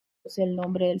Es el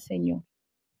nombre del Señor.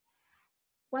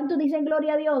 ¿Cuántos dicen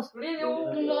gloria a Dios?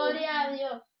 Gloria a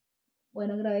Dios.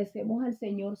 Bueno, agradecemos al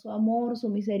Señor su amor, su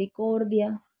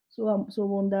misericordia, su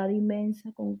bondad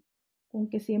inmensa con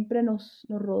que siempre nos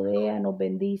rodea, nos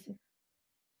bendice.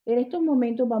 En estos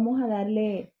momentos vamos a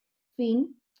darle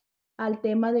fin al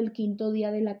tema del quinto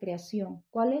día de la creación.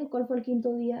 ¿Cuál fue el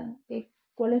quinto día?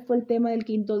 ¿Cuál fue el tema del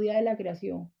quinto día de la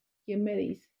creación? ¿Quién me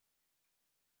dice?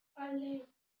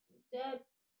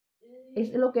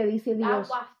 Es lo que dice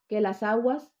Dios, Aguas. que las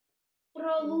aguas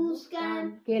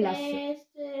Produzcan que las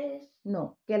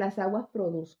aguas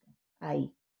produzcan.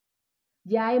 Ahí.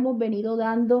 Ya hemos venido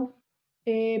dando,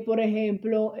 por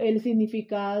ejemplo, el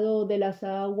significado de las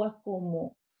aguas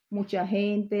como mucha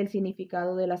gente, el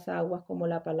significado de las aguas como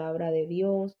la palabra de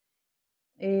Dios,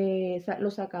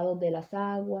 los sacados de las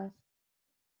aguas,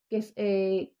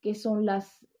 que son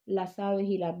las aves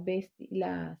y las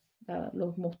bestias,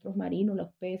 los monstruos marinos,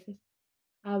 los peces.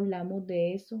 Hablamos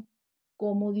de eso,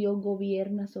 cómo Dios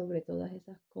gobierna sobre todas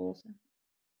esas cosas.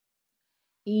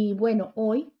 Y bueno,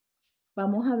 hoy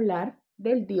vamos a hablar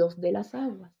del Dios de las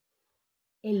aguas,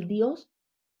 el Dios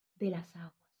de las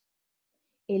aguas,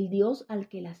 el Dios al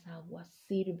que las aguas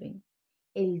sirven,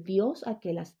 el Dios a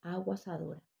que las aguas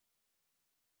adoran.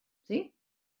 ¿Sí?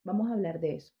 Vamos a hablar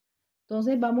de eso.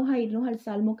 Entonces vamos a irnos al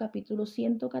Salmo capítulo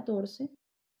 114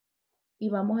 y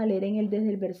vamos a leer desde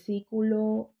el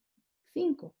versículo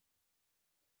 5.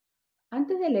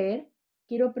 Antes de leer,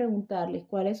 quiero preguntarles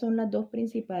cuáles son las dos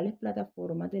principales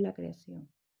plataformas de la creación.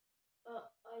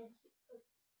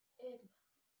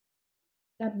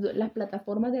 Las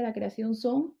plataformas de la creación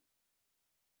son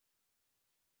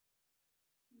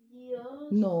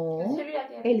Dios. No,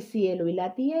 el cielo y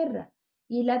la tierra.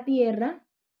 Y la tierra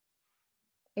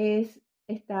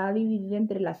está dividida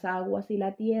entre las aguas y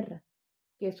la tierra,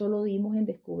 que eso lo dimos en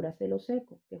Descúbrase lo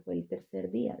seco, que fue el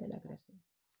tercer día de la creación.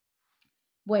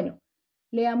 Bueno,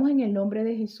 leamos en el nombre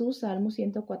de Jesús, Salmo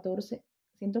 114,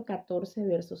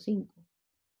 verso 5.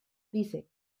 Dice,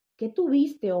 ¿qué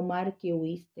tuviste, oh mar, que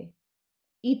huiste?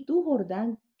 Y tú,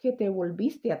 Jordán, que te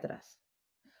volviste atrás.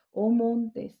 Oh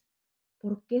montes,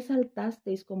 ¿por qué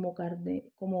saltasteis como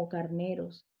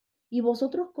carneros? Y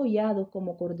vosotros collados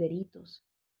como corderitos.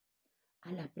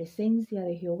 A la presencia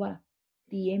de Jehová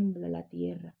tiembla la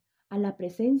tierra, a la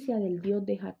presencia del Dios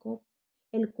de Jacob,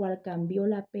 el cual cambió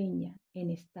la peña en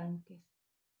estanques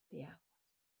de aguas.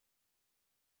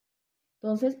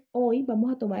 Entonces, hoy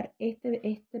vamos a tomar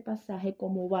este pasaje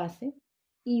como base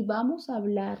y vamos a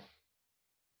hablar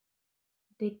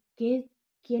de quién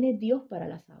es Dios para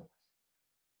las aguas.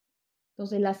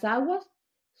 Entonces, las aguas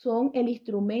son el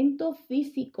instrumento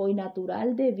físico y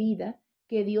natural de vida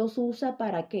que Dios usa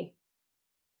 ¿para qué?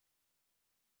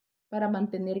 Para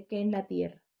mantener ¿qué en la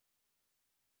tierra?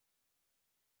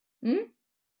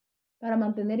 ¿Para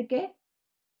mantener qué?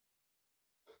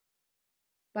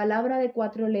 Palabra de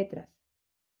 4 letras.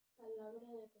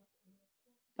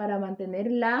 Para mantener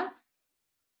la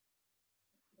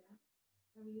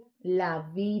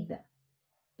vida.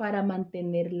 Para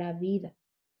mantener la vida.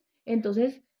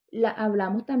 Entonces,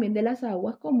 hablamos también de las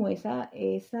aguas como esa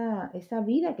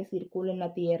vida que circula en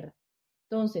la tierra.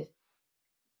 Entonces,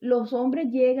 los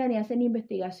hombres llegan y hacen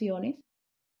investigaciones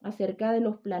acerca de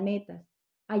los planetas,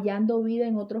 hallando vida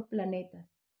en otros planetas,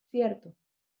 ¿cierto?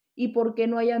 ¿Y por qué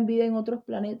no hayan vida en otros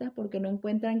planetas? Porque no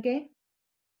encuentran ¿qué?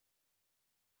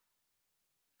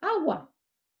 Agua.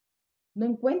 No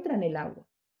encuentran el agua.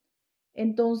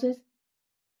 Entonces,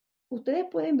 ustedes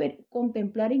pueden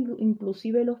contemplar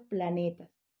inclusive los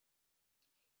planetas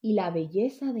y la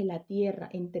belleza de la Tierra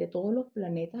entre todos los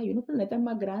planetas. Hay unos planetas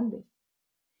más grandes,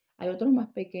 hay otros más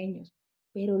pequeños,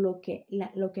 pero lo que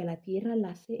a la Tierra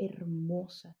la hace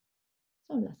hermosa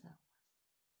son las aguas.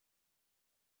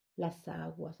 Las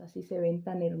aguas así se ven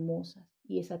tan hermosas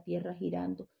y esa tierra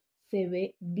girando se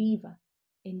ve viva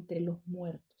entre los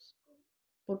muertos,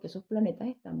 porque esos planetas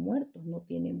están muertos, no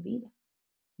tienen vida.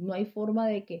 No hay forma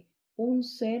de que un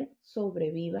ser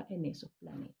sobreviva en esos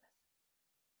planetas.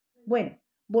 Bueno,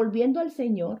 volviendo al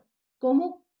Señor,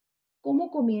 ¿cómo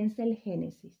comienza el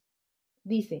Génesis?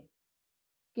 Dice,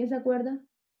 ¿quién se acuerda?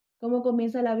 ¿Cómo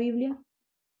comienza la Biblia?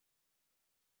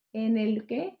 ¿En el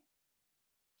qué?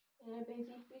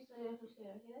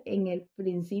 En el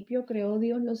principio creó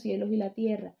Dios los cielos y la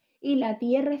tierra. Y la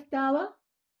tierra estaba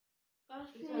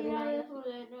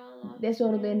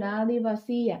desordenada y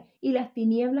vacía. Y las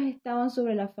tinieblas estaban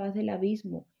sobre la faz del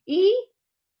abismo. Y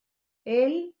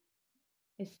el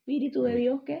Espíritu de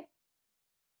Dios, ¿qué?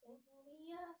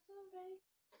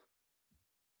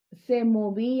 Se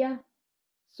movía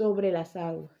sobre las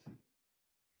aguas.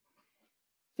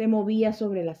 Se movía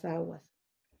sobre las aguas.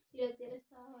 Y la tierra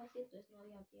estaba vacía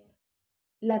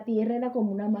La tierra era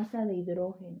como una masa de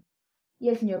hidrógeno y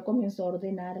el Señor comenzó a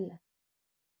ordenarla.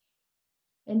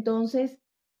 Entonces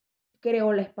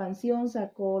creó la expansión,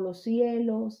 sacó los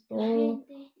cielos, todo,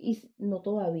 y no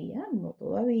todavía,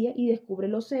 y descubre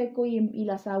lo seco y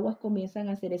las aguas comienzan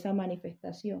a hacer esa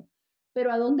manifestación.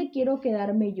 Pero ¿a dónde quiero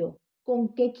quedarme yo?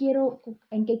 ¿En qué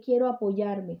quiero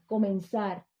apoyarme?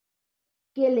 Comenzar.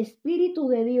 Que el Espíritu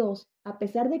de Dios, a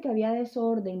pesar de que había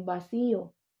desorden,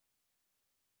 vacío,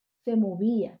 se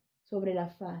movía sobre la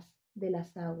faz de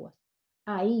las aguas.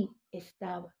 Ahí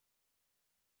estaba.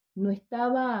 No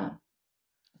estaba,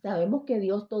 sabemos que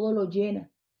Dios todo lo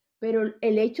llena, pero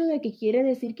el hecho de que quiere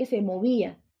decir que se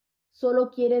movía,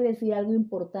 solo quiere decir algo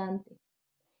importante,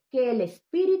 que el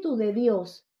Espíritu de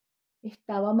Dios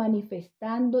estaba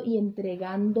manifestando y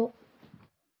entregando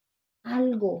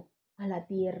algo a la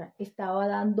tierra, estaba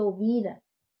dando vida,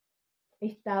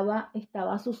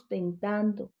 estaba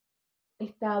sustentando,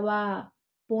 estaba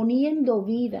poniendo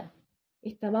vida,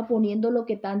 estaba poniendo lo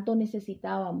que tanto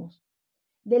necesitábamos.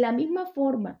 De la misma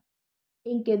forma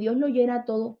en que Dios lo llena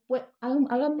todo, pues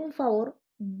háganme un favor,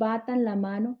 batan la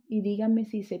mano y díganme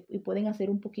si pueden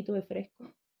hacer un poquito de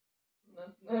fresco.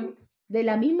 De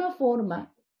la misma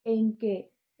forma en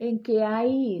que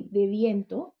hay de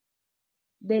viento,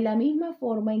 de la misma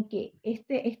forma en que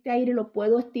este aire lo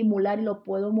puedo estimular y lo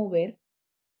puedo mover,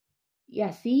 y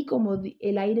así como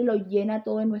el aire lo llena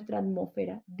todo en nuestra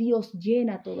atmósfera, Dios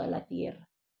llena toda la tierra.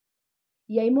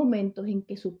 Y hay momentos en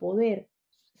que su poder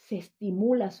se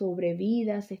estimula sobre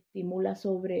vidas, se estimula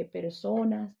sobre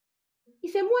personas y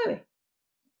se mueve.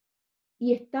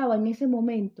 Y estaba en ese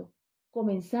momento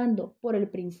comenzando por el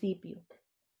principio,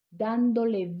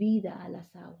 dándole vida a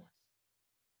las aguas.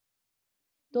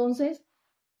 Entonces,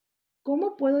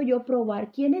 ¿cómo puedo yo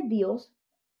probar quién es Dios?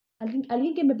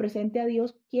 Alguien que me presente a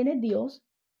Dios. ¿Quién es Dios?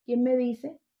 ¿Quién me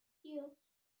dice? Dios.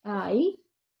 Ahí.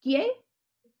 ¿Quién?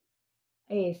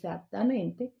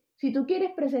 Exactamente. Si tú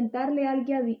quieres presentarle a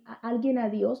alguien a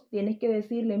Dios, tienes que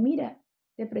decirle, mira,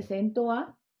 te presento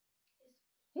a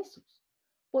Jesús,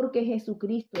 porque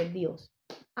Jesucristo es Dios.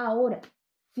 Ahora,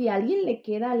 si a alguien le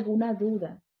queda alguna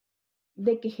duda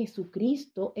de que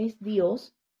Jesucristo es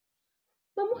Dios,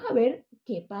 vamos a ver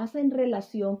qué pasa en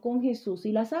relación con Jesús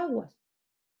y las aguas.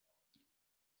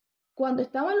 Cuando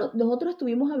nosotros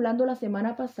estuvimos hablando la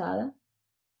semana pasada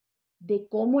de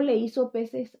cómo le hizo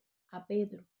peces a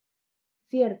Pedro,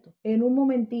 ¿cierto? En un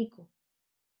momentico.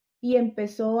 Y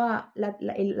empezó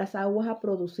las aguas a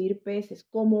producir peces,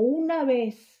 como una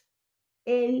vez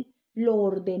Él lo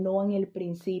ordenó en el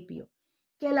principio,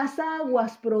 que las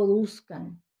aguas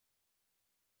produzcan.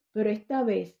 Pero esta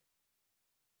vez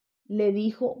le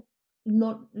dijo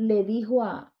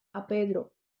a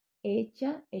Pedro,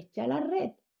 echa la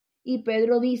red. Y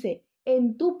Pedro dice,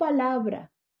 en tu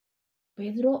palabra.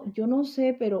 Pedro, yo no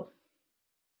sé, pero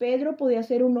Pedro podía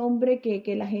ser un hombre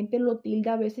que la gente lo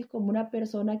tilda a veces como una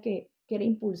persona que era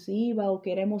impulsiva o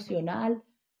que era emocional,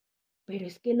 pero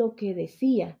es que lo que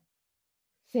decía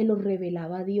se lo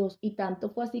revelaba a Dios, y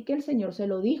tanto fue así que el Señor se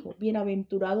lo dijo,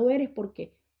 bienaventurado eres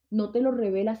porque no te lo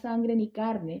revela sangre ni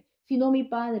carne, sino mi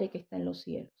Padre que está en los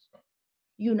cielos.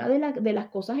 Y una de las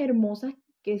cosas hermosas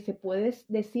que se puede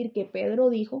decir que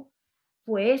Pedro dijo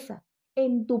fue esa,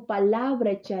 en tu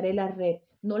palabra echaré la red.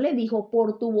 No le dijo,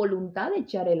 por tu voluntad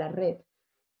echaré la red.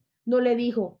 No le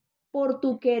dijo, por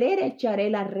tu querer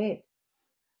echaré la red.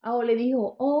 O le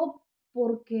dijo,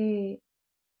 porque,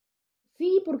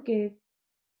 sí,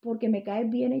 porque me caes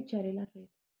bien echaré la red.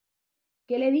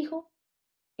 ¿Qué le dijo?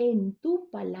 En tu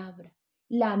palabra.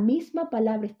 La misma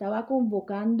palabra estaba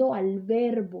convocando al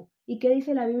verbo. ¿Y qué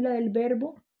dice la Biblia del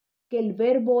verbo? Que el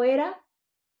verbo era,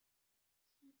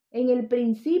 en el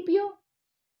principio,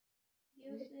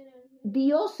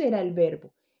 Dios era el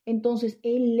verbo. Entonces,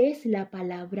 Él es la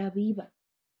palabra viva.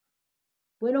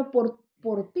 Bueno,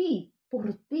 por ti,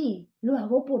 lo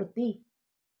hago por ti.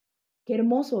 Qué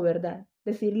hermoso, ¿verdad?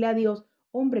 Decirle a Dios,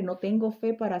 hombre, no tengo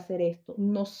fe para hacer esto,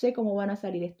 no sé cómo van a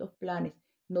salir estos planes,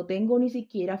 no tengo ni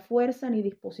siquiera fuerza ni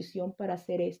disposición para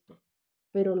hacer esto,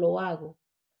 pero lo hago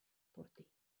por ti.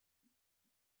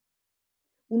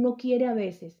 Uno quiere a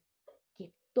veces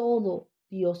que todo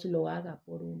Dios lo haga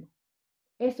por uno.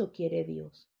 Eso quiere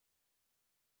Dios.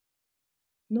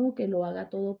 No que lo haga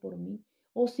todo por mí.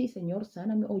 Oh sí, Señor,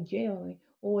 sáname, o llévame,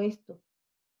 o esto.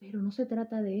 Pero no se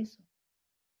trata de eso.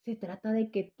 Se trata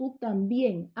de que tú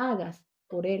también hagas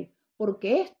por Él.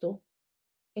 Porque esto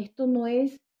no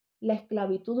es la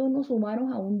esclavitud de unos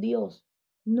humanos a un Dios.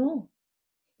 No.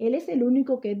 Él es el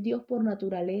único que es Dios por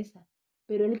naturaleza.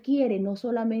 Pero Él quiere no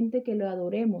solamente que lo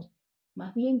adoremos,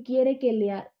 más bien quiere que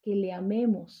le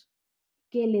amemos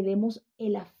que le demos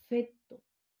el afecto,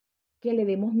 que le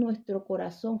demos nuestro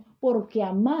corazón, porque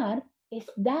amar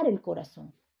es dar el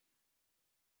corazón.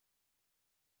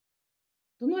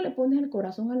 Tú no le pones el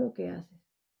corazón a lo que haces.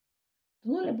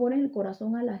 Tú no le pones el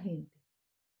corazón a la gente.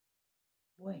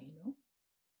 Bueno,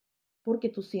 porque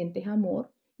tú sientes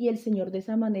amor y el Señor de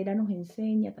esa manera nos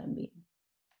enseña también.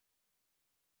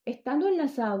 Estando en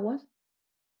las aguas,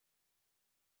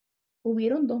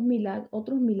 hubieron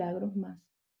otros milagros más.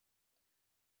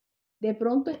 De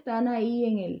pronto están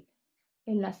ahí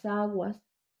en las aguas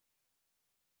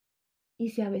y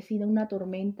se avecina una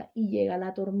tormenta y llega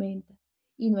la tormenta.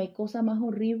 Y no hay cosa más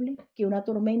horrible que una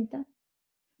tormenta.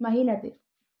 Imagínate,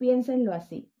 piénsenlo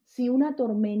así. Si una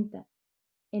tormenta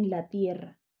en la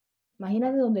tierra,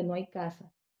 imagínate donde no hay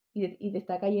casa y te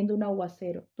está cayendo un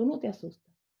aguacero, tú no te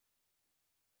asustas.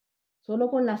 Solo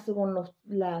con las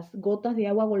gotas de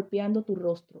agua golpeando tu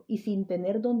rostro y sin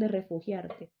tener donde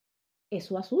refugiarte,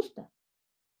 eso asusta,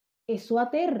 eso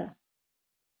aterra.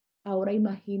 Ahora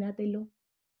imagínatelo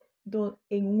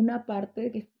en una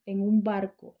parte, en un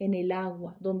barco, en el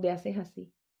agua, donde haces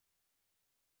así.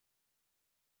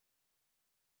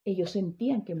 Ellos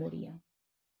sentían que morían.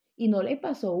 Y no les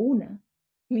pasó una,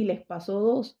 ni les pasó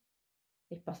dos.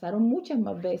 Les pasaron muchas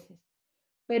más veces.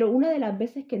 Pero una de las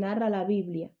veces que narra la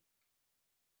Biblia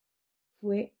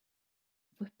fue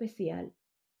especial.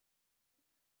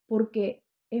 Porque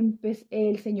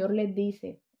el Señor les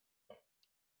dice,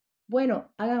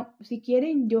 bueno, si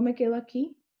quieren, yo me quedo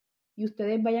aquí y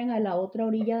ustedes vayan a la otra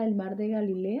orilla del mar de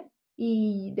Galilea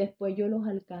y después yo los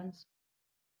alcanzo.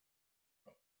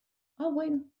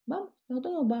 Bueno, vamos,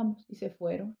 nosotros nos vamos. Y se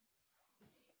fueron.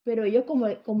 Pero ellos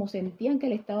como sentían que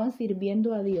le estaban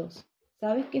sirviendo a Dios,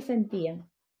 ¿sabes qué sentían?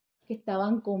 Que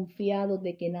estaban confiados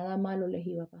de que nada malo les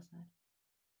iba a pasar.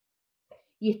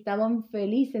 Y estaban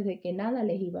felices de que nada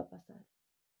les iba a pasar.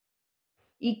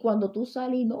 Y cuando tú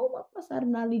sales y no va a pasar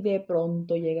nada y de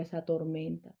pronto llega esa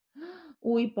tormenta.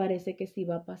 Uy, parece que sí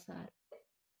va a pasar.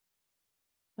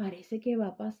 Parece que va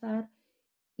a pasar.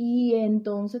 Y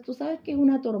entonces tú sabes que es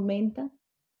una tormenta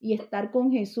y estar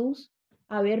con Jesús,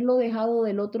 haberlo dejado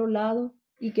del otro lado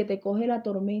y que te coge la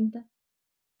tormenta.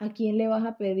 ¿A quién le vas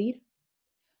a pedir?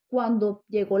 Cuando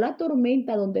llegó la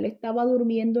tormenta donde él estaba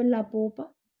durmiendo en la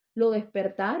popa, lo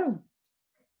despertaron.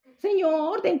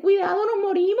 Señor, ten cuidado, nos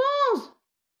morimos.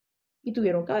 Y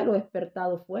tuvieron que haberlo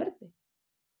despertado fuerte.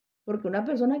 Porque una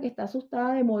persona que está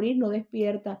asustada de morir no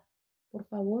despierta. Por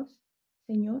favor,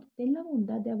 Señor, ten la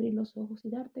bondad de abrir los ojos y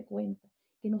darte cuenta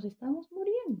que nos estamos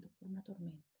muriendo por una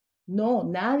tormenta. No,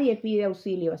 nadie pide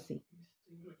auxilio así.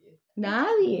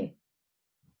 Nadie.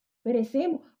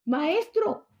 Perecemos.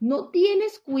 Maestro, ¿no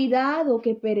tienes cuidado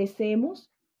que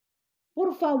perecemos?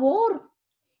 Por favor.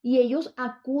 Y ellos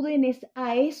acuden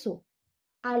a eso,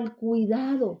 al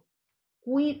cuidado.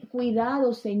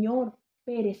 Cuidado, Señor,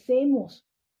 perecemos.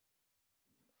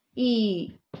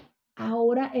 Y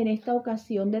ahora en esta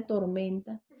ocasión de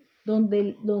tormenta,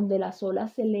 donde las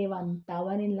olas se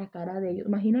levantaban en la cara de ellos.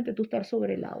 Imagínate tú estar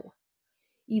sobre el agua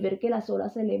y ver que las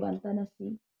olas se levantan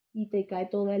así y te cae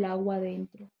toda el agua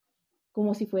adentro,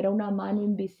 como si fuera una mano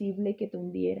invisible que te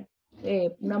hundiera,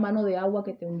 una mano de agua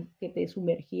que te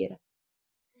sumergiera.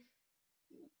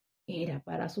 Era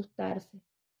para asustarse.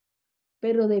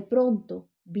 Pero de pronto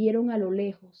vieron a lo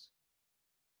lejos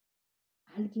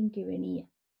alguien que venía.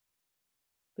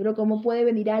 Pero ¿cómo puede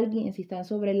venir alguien si están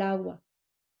sobre el agua?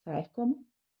 ¿Sabes cómo?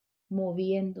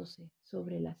 Moviéndose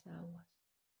sobre las aguas.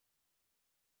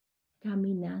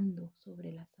 Caminando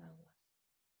sobre las aguas.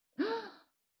 ¡Ah!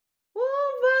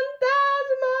 ¡Un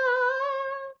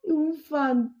fantasma! ¡Un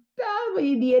fantasma!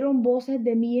 Y dieron voces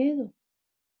de miedo.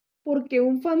 Porque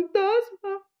un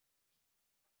fantasma.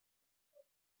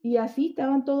 Y así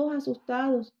estaban todos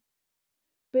asustados.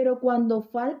 Pero cuando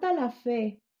falta la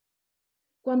fe,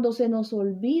 cuando se nos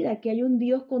olvida que hay un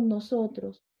Dios con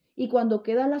nosotros y cuando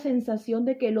queda la sensación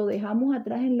de que lo dejamos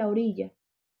atrás en la orilla,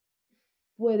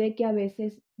 puede que a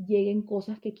veces lleguen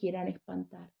cosas que quieran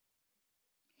espantar.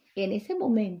 En ese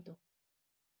momento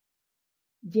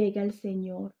llega el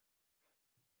Señor,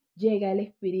 llega el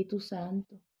Espíritu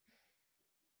Santo.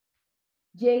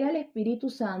 Llega el Espíritu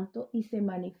Santo y se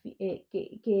manifiesta,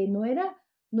 que no era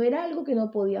algo que no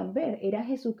podían ver, era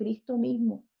Jesucristo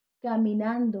mismo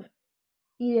caminando.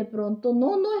 Y de pronto,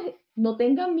 no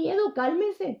tengan miedo,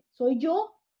 cálmense, soy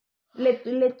yo.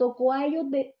 Le tocó a ellos,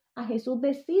 a Jesús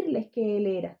decirles que Él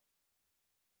era.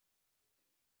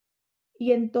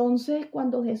 Y entonces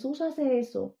cuando Jesús hace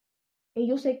eso,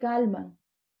 ellos se calman.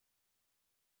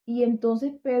 Y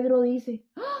entonces Pedro dice,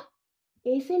 ¡ah!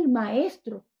 Es el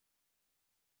Maestro.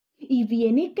 Y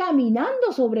viene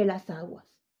caminando sobre las aguas.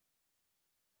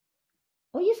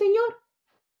 oye,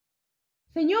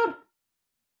 Señor,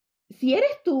 si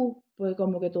eres tú, pues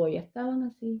como que todavía estaban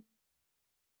así.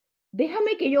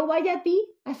 Déjame que yo vaya a ti,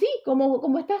 así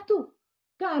como estás tú,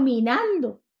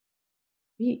 caminando.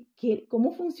 Y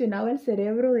cómo funcionaba el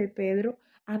cerebro de Pedro,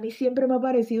 a mí siempre me ha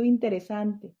parecido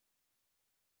interesante,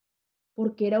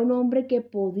 porque era un hombre que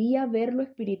podía ver lo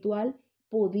espiritual,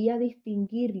 podía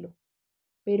distinguirlo,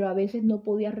 pero a veces no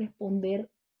podía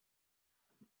responder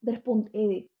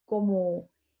como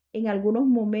en algunos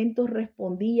momentos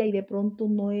respondía y de pronto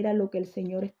no era lo que el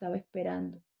Señor estaba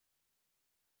esperando.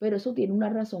 Pero eso tiene una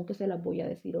razón que se las voy a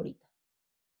decir ahorita.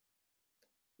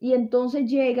 Y entonces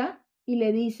llega y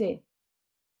le dice,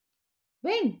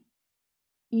 ven,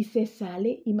 y se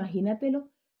sale,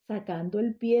 imagínatelo, sacando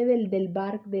el pie del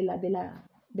bar, de la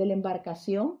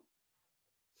embarcación,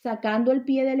 sacando el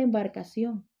pie de la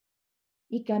embarcación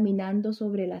y caminando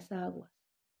sobre las aguas.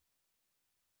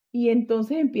 Y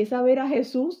entonces empieza a ver a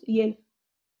Jesús y él,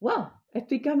 wow,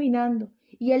 estoy caminando.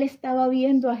 Y él estaba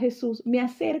viendo a Jesús. Me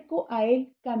acerco a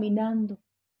él caminando.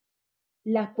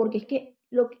 Porque es que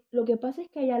lo que pasa es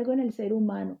que hay algo en el ser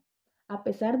humano. A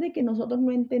pesar de que nosotros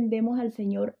no entendemos al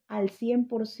Señor al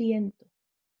 100%,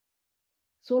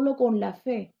 solo con la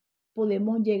fe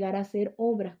podemos llegar a hacer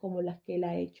obras como las que él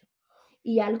ha hecho.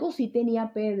 Y algo sí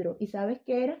tenía Pedro. ¿Y sabes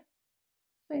qué era?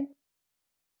 Fe.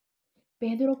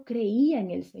 Pedro creía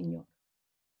en el Señor.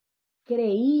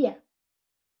 Creía.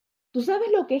 ¿Tú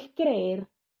sabes lo que es creer?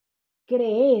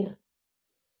 Creer.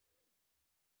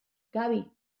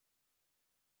 Gaby,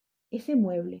 ese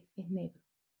mueble es negro.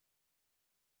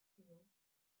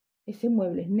 Ese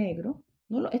mueble es negro.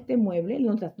 No, este mueble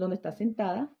donde está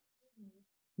sentada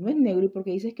no es negro. ¿Y por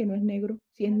qué dices que no es negro?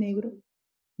 Si es negro.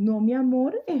 No, mi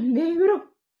amor, es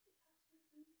negro.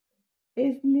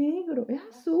 Es negro, es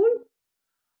azul.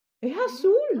 Es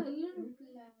azul.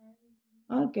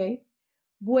 Ok.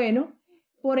 Bueno,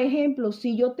 por ejemplo,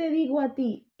 si yo te digo a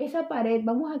ti, esa pared,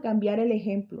 vamos a cambiar el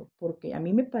ejemplo, porque a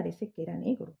mí me parece que era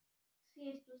negro. Sí,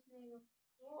 esto es negro.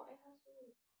 No, es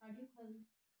azul.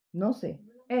 No sé.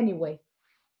 Anyway,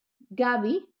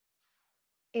 Gaby,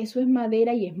 eso es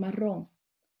madera y es marrón.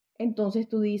 Entonces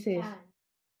tú dices,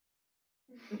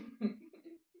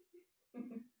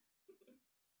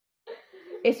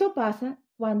 eso pasa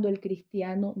cuando el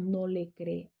cristiano no le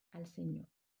cree al Señor.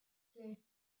 Sí.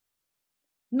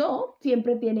 No,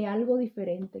 siempre tiene algo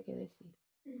diferente que decir.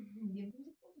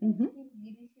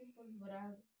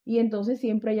 Y entonces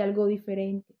siempre hay algo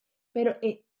diferente.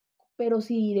 Pero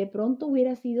si de pronto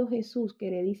hubiera sido Jesús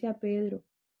que le dice a Pedro,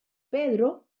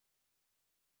 Pedro,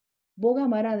 boga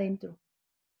mar adentro,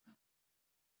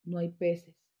 no hay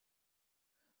peces.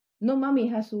 No, mami,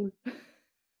 es azul.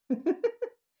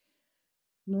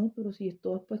 No, pero si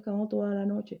esto pescamos toda la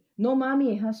noche. No,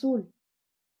 mami, es azul.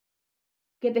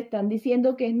 Que te están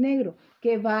diciendo que es negro,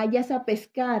 que vayas a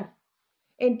pescar.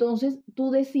 Entonces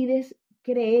tú decides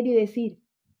creer y decir,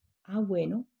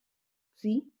 bueno,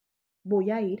 sí, voy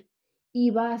a ir.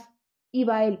 Y vas, y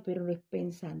va él, pero es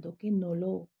pensando que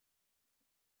no,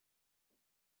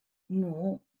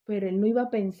 pero él no iba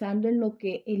pensando en lo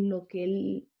que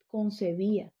él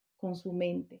concebía con su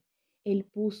mente. Él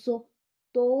puso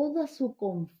toda su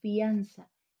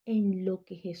confianza en lo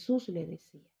que Jesús le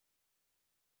decía.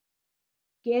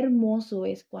 Qué hermoso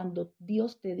es cuando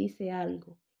Dios te dice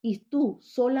algo y tú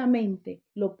solamente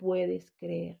lo puedes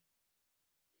creer.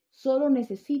 Solo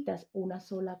necesitas una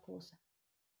sola cosa.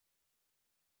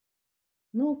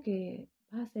 No que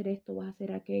vas a hacer esto, vas a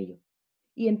hacer aquello.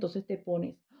 Y entonces te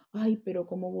pones, pero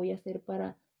 ¿cómo voy a hacer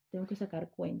tengo que sacar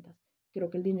cuentas? Creo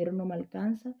que el dinero no me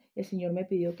alcanza. El Señor me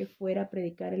pidió que fuera a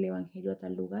predicar el evangelio a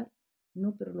tal lugar.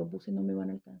 No, pero los buses no me van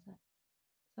a alcanzar.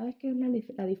 ¿Sabes qué es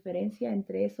la diferencia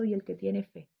entre eso y el que tiene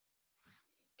fe?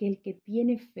 Que el que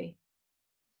tiene fe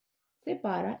se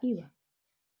para y va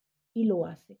y lo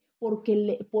hace,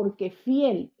 porque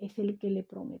fiel es el que le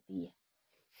prometía.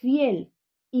 Fiel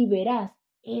y veraz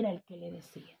era el que le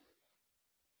decía.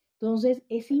 Entonces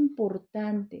es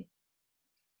importante.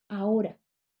 Ahora,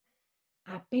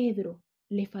 a Pedro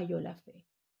le falló la fe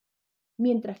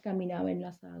mientras caminaba en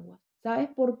las aguas. ¿Sabes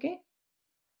por qué?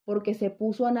 Porque se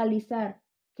puso a analizar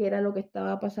qué era lo que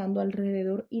estaba pasando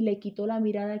alrededor y le quitó la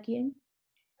mirada ¿a quién?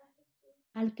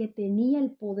 Al que tenía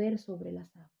el poder sobre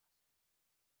las aguas,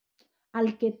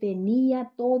 al que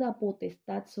tenía toda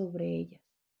potestad sobre ellas.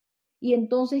 Y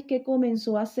entonces, ¿qué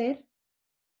comenzó a hacer?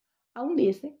 A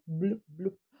hundirse. Blup,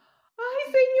 blup.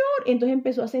 ¡Ay, Señor! Entonces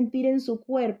empezó a sentir en su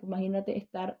cuerpo, imagínate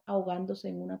estar ahogándose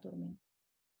en una tormenta.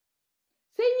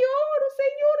 Señor,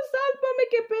 sálvame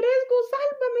que perezco,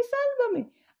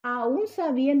 sálvame. Aún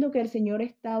sabiendo que el Señor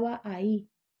estaba ahí,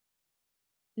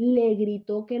 le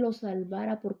gritó que lo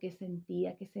salvara porque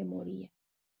sentía que se moría.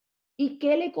 ¿Y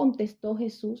qué le contestó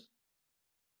Jesús?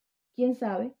 ¿Quién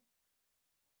sabe?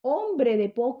 Hombre de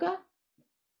poca,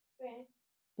 Fe.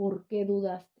 ¿por qué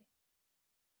dudaste?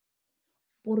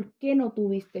 ¿Por qué no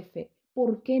tuviste fe?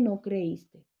 ¿Por qué no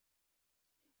creíste?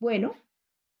 Bueno,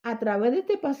 a través de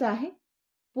este pasaje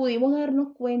pudimos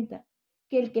darnos cuenta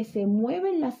que el que se mueve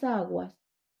en las aguas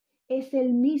es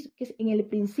el mismo, que en el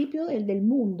principio del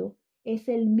mundo, es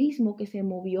el mismo que se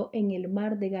movió en el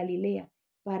mar de Galilea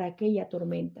para aquella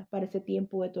tormenta, para ese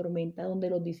tiempo de tormenta, donde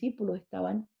los discípulos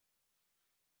estaban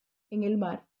en el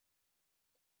mar,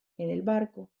 en el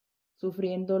barco,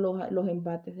 sufriendo los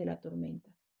embates de la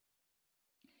tormenta.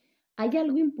 Hay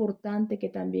algo importante que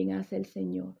también hace el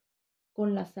Señor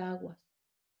con las aguas.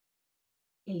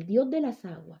 El Dios de las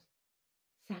aguas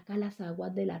saca las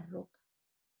aguas de la roca.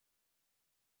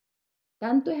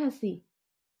 Tanto es así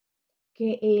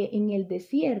que en el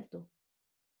desierto,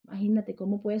 imagínate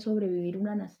cómo puede sobrevivir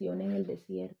una nación en el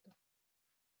desierto.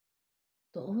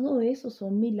 Todo eso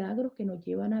son milagros que nos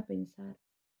llevan a pensar.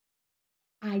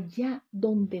 Allá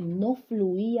donde no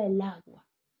fluía el agua,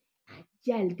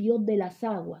 allá el Dios de las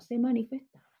aguas se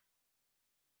manifestaba.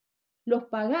 Los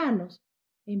paganos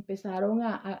empezaron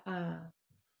a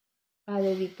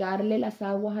dedicarle las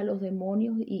aguas a los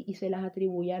demonios y se las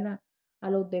atribuían a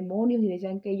los demonios y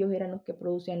decían que ellos eran los que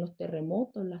producían los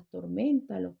terremotos, las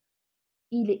tormentas.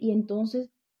 Y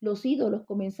entonces los ídolos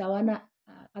comenzaban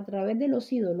a través de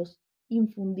los ídolos,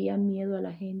 infundían miedo a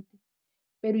la gente.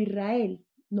 Pero Israel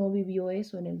no vivió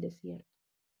eso en el desierto.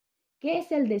 ¿Qué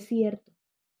es el desierto?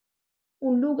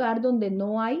 Un lugar donde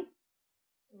no hay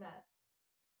Nada.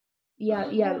 y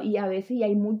a veces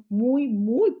hay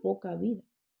muy poca vida.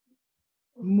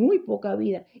 Muy poca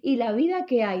vida. Y la vida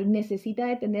que hay necesita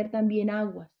de tener también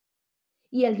aguas.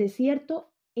 Y el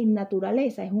desierto en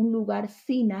naturaleza es un lugar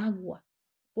sin agua.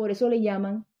 Por eso le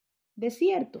llaman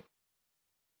desierto.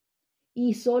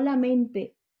 Y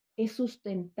solamente es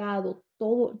sustentado,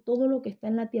 todo lo que está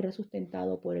en la tierra es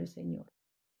sustentado por el Señor.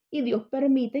 Y Dios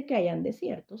permite que hayan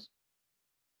desiertos.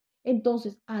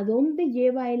 Entonces, ¿a dónde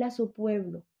lleva Él a su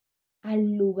pueblo?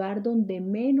 Al lugar donde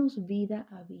menos vida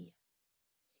había.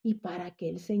 ¿Y para qué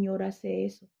el Señor hace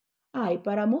eso? Ay,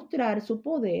 para mostrar su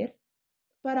poder,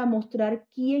 para mostrar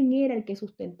quién era el que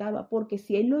sustentaba, porque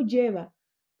si Él lo lleva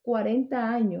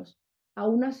 40 años a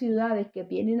unas ciudades que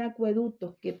tienen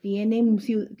acueductos, que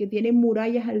tienen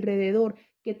murallas alrededor,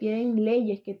 que tienen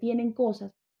leyes, que tienen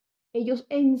cosas, ellos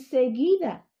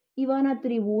enseguida iban a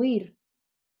atribuir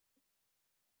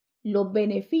los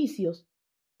beneficios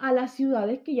a las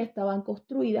ciudades que ya estaban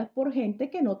construidas por gente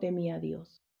que no temía a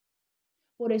Dios.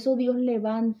 Por eso Dios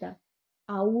levanta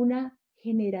a una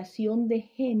generación de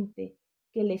gente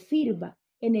que le sirva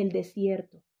en el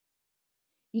desierto.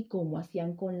 ¿Y cómo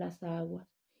hacían con las aguas?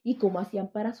 ¿Y cómo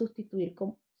hacían para sobrevivir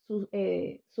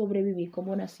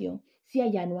como nación si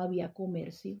allá no había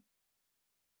comercio?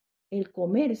 El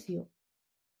comercio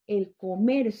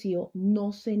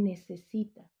no se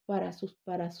necesita para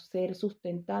ser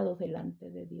sustentados delante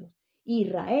de Dios.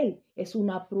 Israel es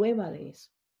una prueba de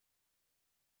eso.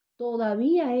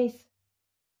 Todavía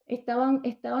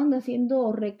estaban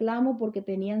haciendo reclamo porque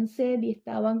tenían sed y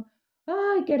estaban,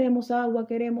 ay, queremos agua,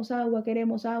 queremos agua,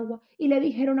 queremos agua. Y le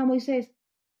dijeron a Moisés,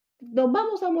 nos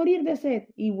vamos a morir de sed.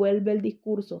 Y vuelve el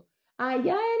discurso.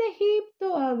 Allá en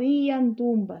Egipto habían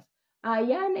tumbas.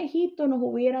 Allá en Egipto nos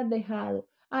hubieras dejado.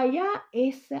 Allá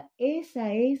esa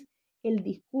es el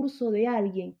discurso de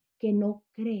alguien que no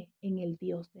cree en el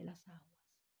Dios de las aguas.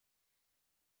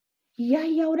 Y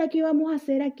ay, ¿ahora qué vamos a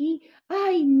hacer aquí?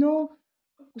 Ay, no.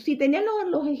 Si tenían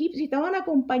los egipcios, si estaban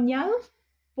acompañados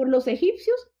por los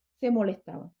egipcios, se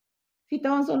molestaban. Si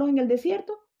estaban solos en el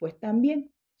desierto, pues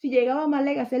también. Si llegaba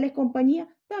Malek a hacerles compañía,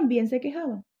 también se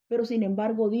quejaban. Pero sin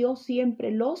embargo, Dios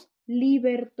siempre los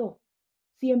libertó,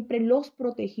 siempre los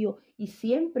protegió y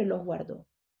siempre los guardó.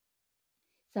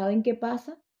 ¿Saben qué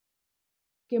pasa?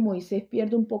 Que Moisés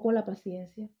pierde un poco la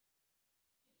paciencia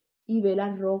y ve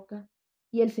la roca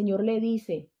y el Señor le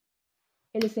dice,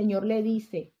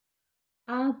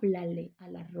 háblale a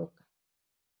la roca.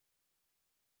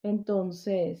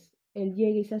 Entonces, él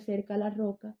llega y se acerca a la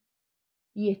roca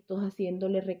y estos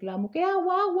haciéndole reclamo, que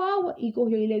agua, agua, agua, y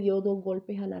cogió y le dio 2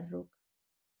 golpes a la roca.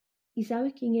 ¿Y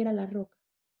sabes quién era la roca?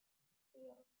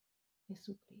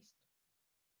 Jesucristo.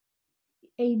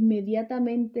 E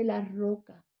inmediatamente la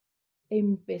roca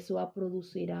empezó a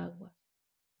producir agua,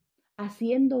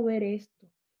 haciendo ver esto,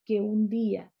 que un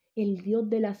día el Dios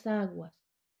de las aguas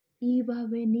iba a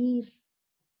venir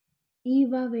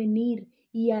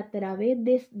y a través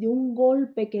de un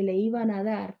golpe que le iban a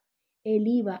dar, él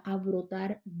iba a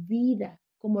brotar vida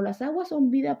como las aguas son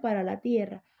vida para la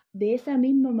tierra, de esa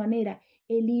misma manera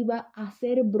Él iba a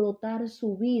hacer brotar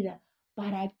su vida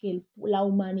para que la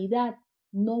humanidad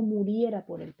no muriera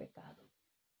por el pecado.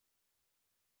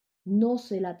 No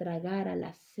se la tragara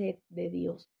la sed de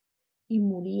Dios y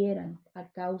murieran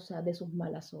a causa de sus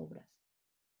malas obras.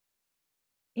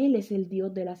 Él es el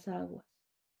Dios de las aguas.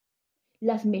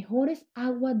 Las mejores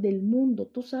aguas del mundo,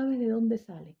 ¿tú sabes de dónde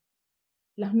salen?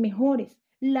 Las mejores.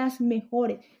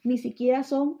 Ni siquiera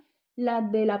son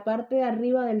las de la parte de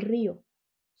arriba del río,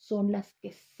 son las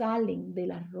que salen de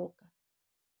las rocas.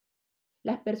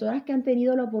 Las personas que han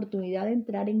tenido la oportunidad de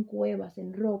entrar en cuevas,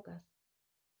 en rocas,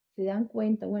 se dan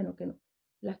cuenta, bueno, que no,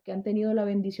 las que han tenido la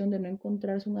bendición de no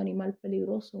encontrarse un animal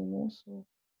peligroso, un oso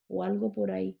o algo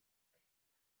por ahí,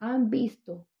 han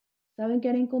visto, ¿saben qué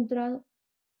han encontrado?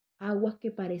 Aguas que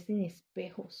parecen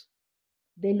espejos,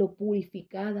 de lo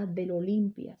purificadas, de lo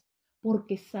limpias,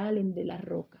 porque salen de la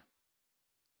roca.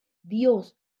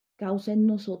 Dios causa en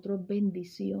nosotros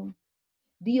bendición.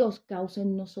 Dios causa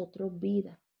en nosotros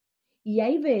vida. Y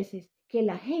hay veces que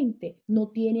la gente no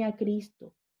tiene a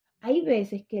Cristo. Hay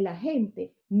veces que la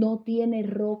gente no tiene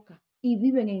roca y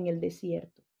viven en el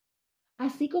desierto.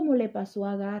 Así como le pasó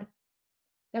a Agar.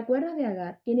 ¿Te acuerdas de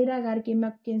Agar? ¿Quién era Agar?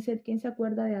 ¿Quién se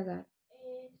acuerda de Agar?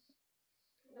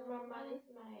 La mamá de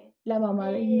Ismael. La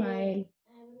mamá de Ismael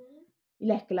y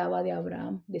la esclava de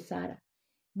Abraham, de Sara.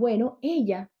 Bueno,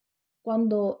 ella,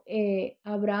 cuando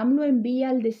Abraham lo envía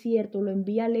al desierto, lo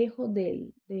envía lejos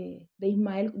de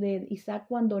Ismael, de Isaac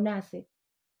cuando nace,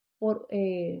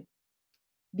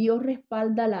 Dios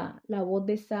respalda la voz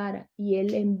de Sara y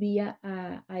él envía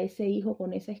a ese hijo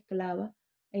con esa esclava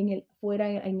fuera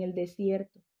en el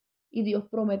desierto y Dios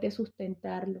promete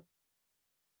sustentarlo.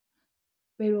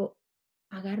 Pero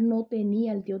Agar no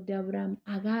tenía al Dios de Abraham,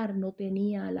 Agar no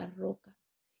tenía a la roca.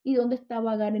 ¿Y dónde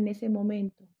estaba Agar en ese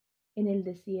momento? En el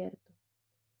desierto.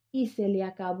 Y se le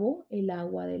acabó el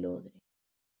agua del odre.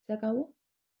 ¿Se acabó?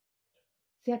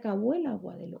 Se acabó el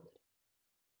agua del odre.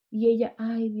 Y ella,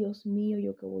 ay Dios mío,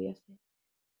 ¿yo qué voy a hacer?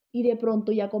 Y de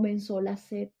pronto ya comenzó la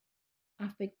sed a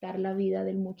afectar la vida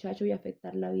del muchacho y a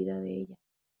afectar la vida de ella.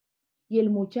 Y el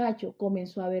muchacho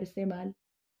comenzó a verse mal.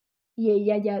 Y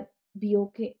ella ya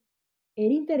vio que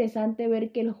era interesante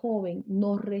ver que el joven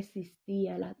no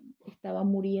resistía, estaba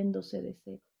muriéndose de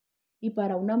sed. Y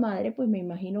para una madre, pues me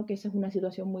imagino que esa es una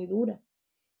situación muy dura.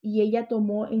 Y ella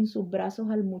tomó en sus brazos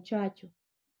al muchacho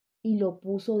y lo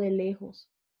puso de lejos.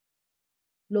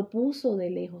 Lo puso de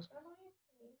lejos,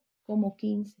 como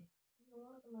 15.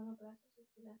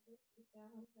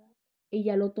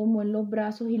 Ella lo tomó en los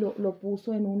brazos y lo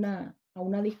puso a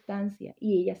una distancia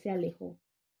y ella se alejó.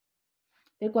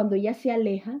 Entonces, cuando ella se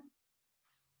aleja,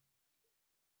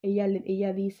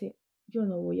 ella dice, yo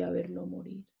no voy a verlo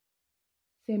morir,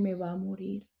 se me va a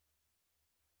morir.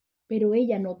 Pero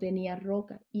ella no tenía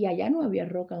roca y allá no había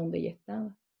roca donde ella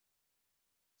estaba.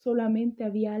 Solamente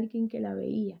había alguien que la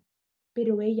veía,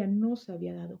 pero ella no se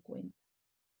había dado cuenta.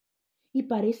 Y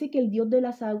parece que el Dios de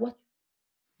las aguas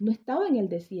no estaba en el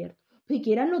desierto.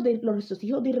 Siquiera los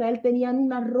hijos de Israel tenían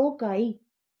una roca ahí,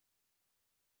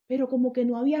 pero como que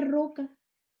no había roca,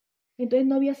 entonces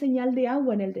no había señal de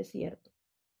agua en el desierto.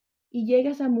 Y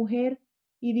llega esa mujer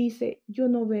y dice, yo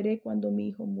no veré cuando mi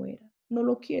hijo muera, no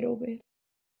lo quiero ver.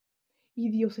 Y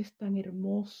Dios es tan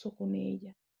hermoso con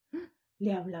ella.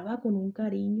 Le hablaba con un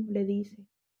cariño, le dice,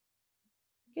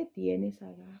 ¿qué tienes,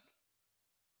 Agar?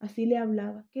 Así le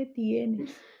hablaba, ¿qué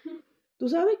tienes? Tú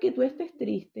sabes que tú estés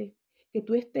triste, que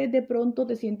tú estés de pronto,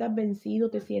 te sientas vencido,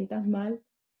 te sientas mal,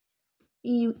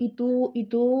 y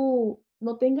tú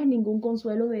no tengas ningún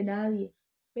consuelo de nadie,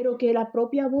 pero que la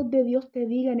propia voz de Dios te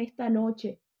diga en esta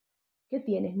noche, ¿qué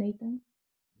tienes, Nathan?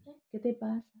 ¿Qué te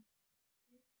pasa?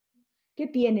 ¿Qué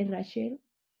tienes, Rachel?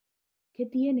 ¿Qué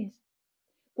tienes?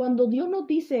 Cuando Dios nos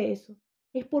dice eso,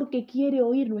 es porque quiere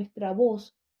oír nuestra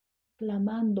voz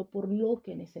clamando por lo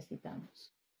que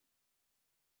necesitamos.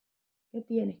 ¿Qué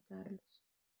tienes, Carlos?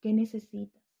 ¿Qué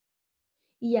necesitas?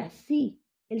 Y así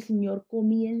el Señor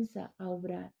comienza a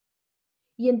obrar.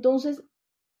 Y entonces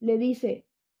le dice,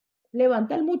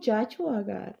 levanta al muchacho,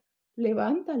 Agar,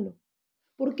 levántalo,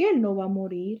 porque él no va a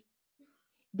morir.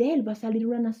 De él va a salir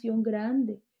una nación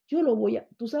grande.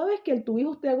 Tú sabes que tu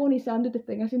hijo esté agonizando y te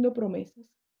estén haciendo promesas.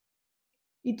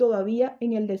 Y todavía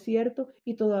en el desierto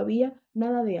y todavía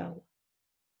nada de agua.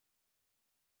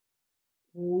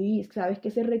 Uy, ¿sabes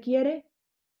qué se requiere?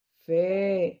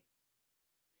 Fe.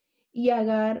 Y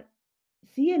Agar,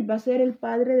 sí, él va a ser el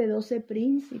padre de 12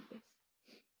 príncipes.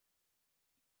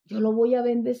 Yo lo voy a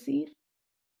bendecir.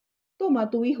 Toma a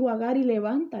tu hijo Agar y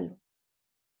levántalo.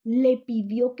 Le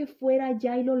pidió que fuera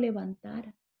allá y lo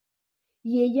levantara.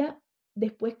 Y ella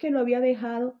después que lo había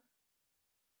dejado,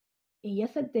 ella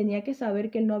tenía que saber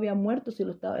que él no había muerto si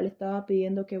él estaba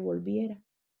pidiendo que volviera.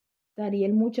 Estaría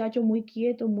el muchacho muy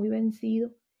quieto, muy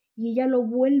vencido, y ella lo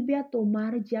vuelve a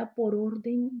tomar ya por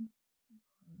orden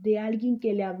de alguien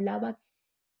que le hablaba,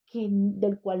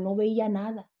 del cual no veía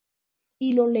nada,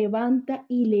 y lo levanta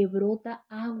y le brota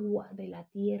agua de la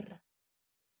tierra.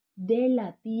 De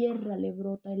la tierra le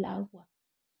brota el agua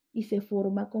y se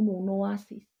forma como un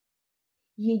oasis.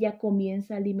 Y ella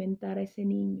comienza a alimentar a ese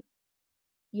niño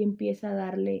y empieza a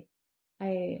darle,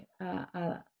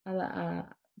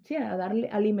 sí, a darle,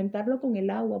 alimentarlo con el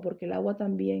agua, porque el agua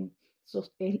también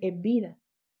es vida.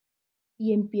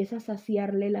 Y empieza a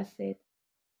saciarle la sed.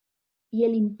 Y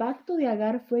el impacto de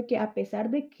Agar fue que, a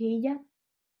pesar de que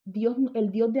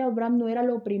el Dios de Abraham no era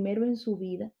lo primero en su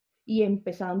vida, y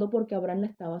empezando porque Abraham la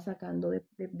estaba sacando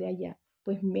de allá,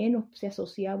 pues menos se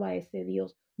asociaba a ese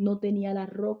Dios. No tenía la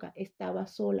roca, estaba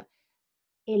sola.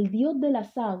 El Dios de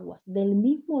las aguas, del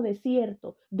mismo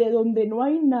desierto, de donde no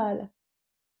hay nada,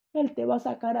 Él te va a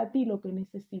sacar a ti lo que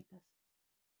necesitas.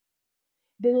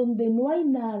 De donde no hay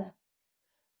nada,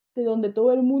 de donde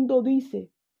todo el mundo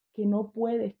dice que no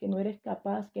puedes, que no eres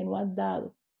capaz, que no has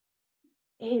dado,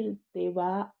 Él te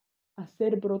va a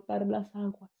hacer brotar las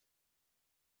aguas.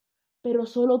 Pero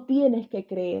solo tienes que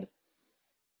creer.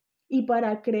 Y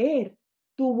para creer,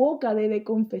 tu boca debe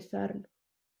confesarlo.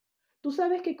 ¿Tú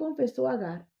sabes qué confesó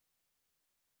Agar?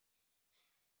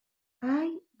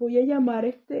 Ay, voy a llamar a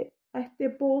este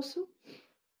pozo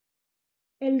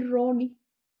el Ronnie.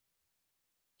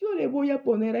 Yo le voy a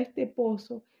poner a este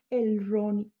pozo el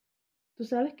Ronnie. ¿Tú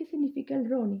sabes qué significa el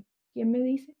Ronnie? ¿Quién me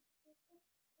dice?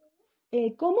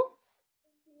 ¿Cómo?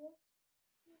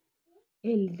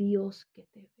 El Dios que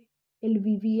te ve, el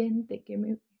viviente que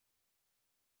me ve.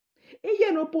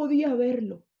 Ella no podía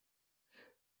verlo,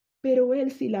 pero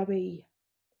él sí la veía.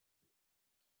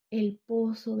 El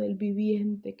pozo del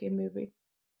viviente que me ve.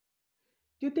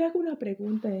 Yo te hago una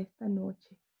pregunta esta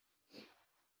noche.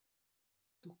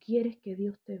 ¿Tú quieres que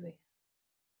Dios te vea?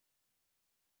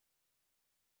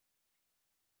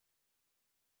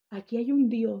 Aquí hay un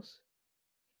Dios,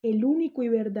 el único y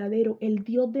verdadero, el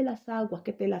Dios de las aguas,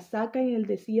 que te la saca en el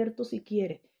desierto si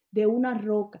quieres, de una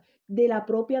roca, de la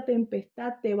propia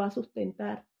tempestad te va a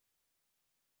sustentar.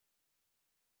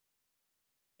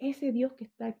 Ese Dios que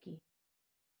está aquí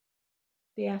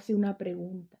te hace una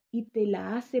pregunta y te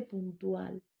la hace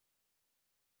puntual.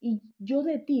 Y yo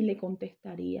de ti le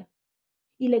contestaría.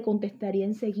 Y le contestaría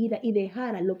enseguida y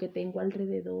dejara lo que tengo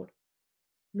alrededor,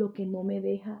 lo que no me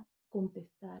deja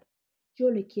contestar. Yo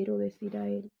le quiero decir a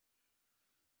él,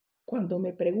 cuando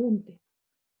me pregunte,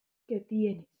 ¿qué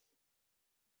tienes?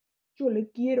 Yo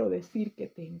le quiero decir que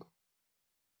tengo.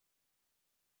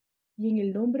 Y en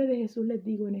el nombre de Jesús les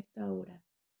digo en esta hora,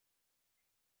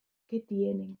 ¿qué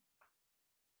tienen?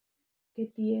 ¿Qué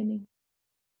tienen?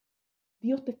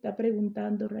 Dios te está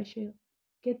preguntando, Rachel,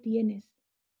 ¿qué tienes?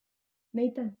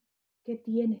 Nathan, ¿qué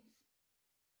tienes?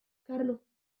 Carlos,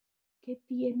 ¿qué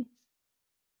tienes?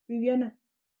 Viviana,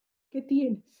 ¿qué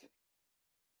tienes?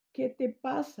 ¿Qué te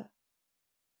pasa?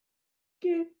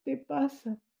 ¿Qué te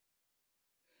pasa?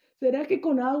 ¿Será que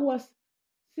con aguas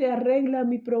se arregla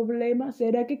mi problema?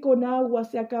 ¿Será que con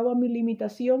aguas se acaba mi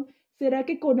limitación? ¿Será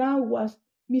que con aguas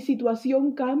mi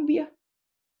situación cambia?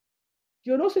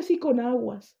 Yo no sé si con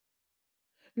aguas.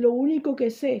 Lo único que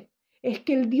sé es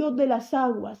que el Dios de las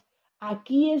aguas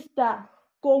aquí está,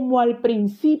 como al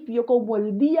principio, como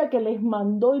el día que les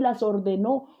mandó y las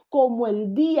ordenó, como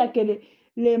el día que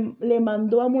le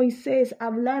mandó a Moisés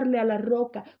hablarle a la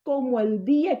roca, como el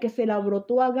día que se la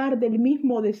brotó a Agar del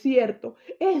mismo desierto.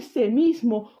 Ese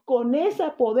mismo, con ese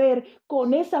poder,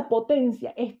 con esa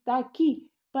potencia, está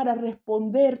aquí para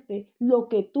responderte lo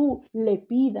que tú le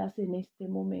pidas en este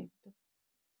momento.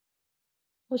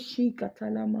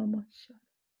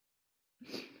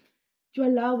 Yo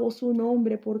alabo su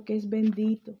nombre porque es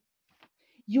bendito.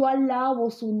 Yo alabo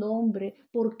su nombre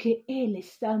porque Él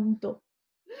es santo.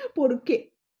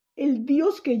 Porque el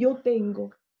Dios que yo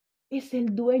tengo es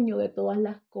el dueño de todas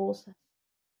las cosas.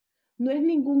 No es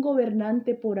ningún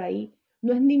gobernante por ahí.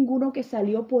 No es ninguno que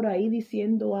salió por ahí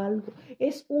diciendo algo.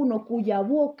 Es uno cuya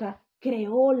boca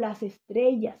creó las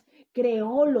estrellas,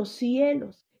 creó los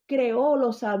cielos, creó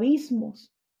los abismos.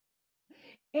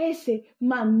 Ese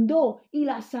mandó y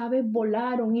las aves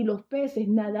volaron y los peces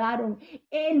nadaron.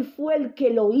 Él fue el que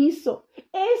lo hizo.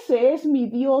 Ese es mi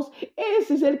Dios.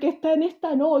 Ese es el que está en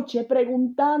esta noche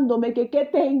preguntándome que qué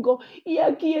tengo. Y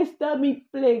aquí está mi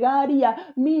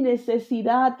plegaria, mi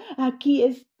necesidad. Aquí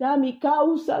está mi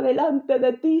causa delante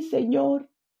de ti, Señor.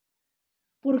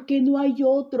 Porque no hay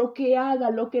otro que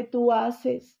haga lo que tú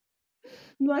haces.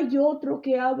 No hay otro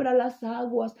que abra las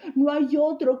aguas. No hay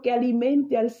otro que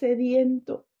alimente al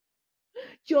sediento.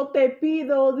 Yo te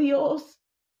pido, oh Dios,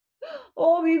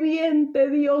 oh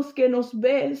viviente Dios que nos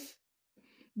ves,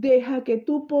 deja que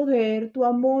tu poder, tu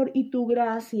amor y tu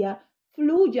gracia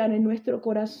fluyan en nuestro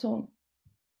corazón,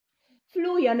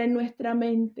 fluyan en nuestra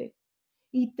mente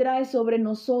y trae sobre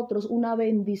nosotros una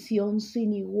bendición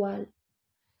sin igual.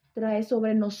 Trae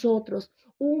sobre nosotros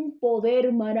un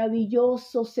poder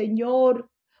maravilloso, Señor,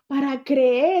 para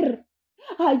creer.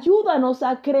 Ayúdanos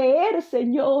a creer,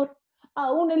 Señor,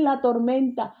 aún en la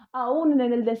tormenta, aún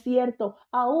en el desierto,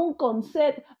 aún con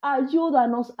sed.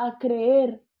 Ayúdanos a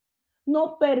creer.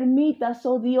 No permitas,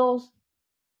 oh Dios,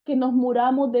 que nos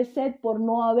muramos de sed por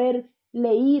no haber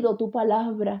leído tu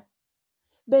palabra.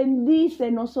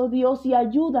 Bendícenos, oh Dios, y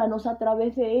ayúdanos a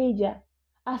través de ella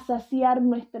a saciar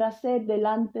nuestra sed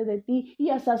delante de ti y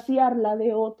a saciarla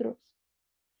de otros.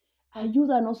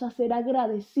 Ayúdanos a ser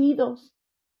agradecidos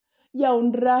y a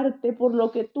honrarte por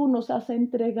lo que tú nos has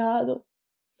entregado,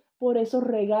 por esos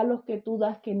regalos que tú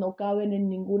das que no caben en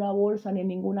ninguna bolsa ni en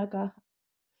ninguna caja.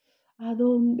 ¿A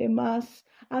dónde más?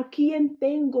 ¿A quién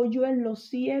tengo yo en los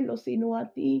cielos sino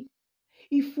a ti?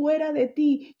 Y fuera de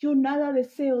ti, yo nada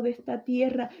deseo de esta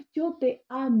tierra. Yo te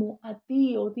amo a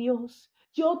ti, oh Dios.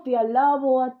 Yo te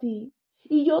alabo a ti.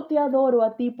 Y yo te adoro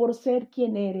a ti por ser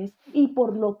quien eres y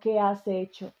por lo que has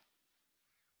hecho.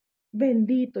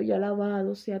 Bendito y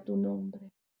alabado sea tu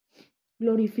nombre.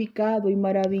 Glorificado y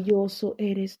maravilloso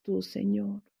eres tú,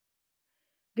 Señor.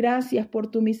 Gracias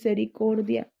por tu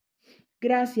misericordia.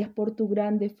 Gracias por tu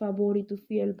grande favor y tu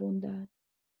fiel bondad.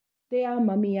 Te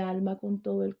ama mi alma con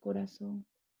todo el corazón.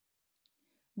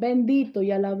 Bendito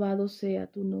y alabado sea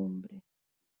tu nombre.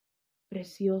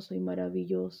 Precioso y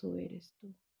maravilloso eres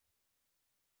tú.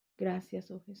 Gracias,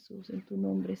 oh Jesús, en tu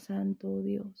nombre santo, oh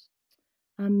Dios.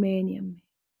 Amén y amén.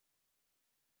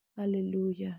 Aleluya.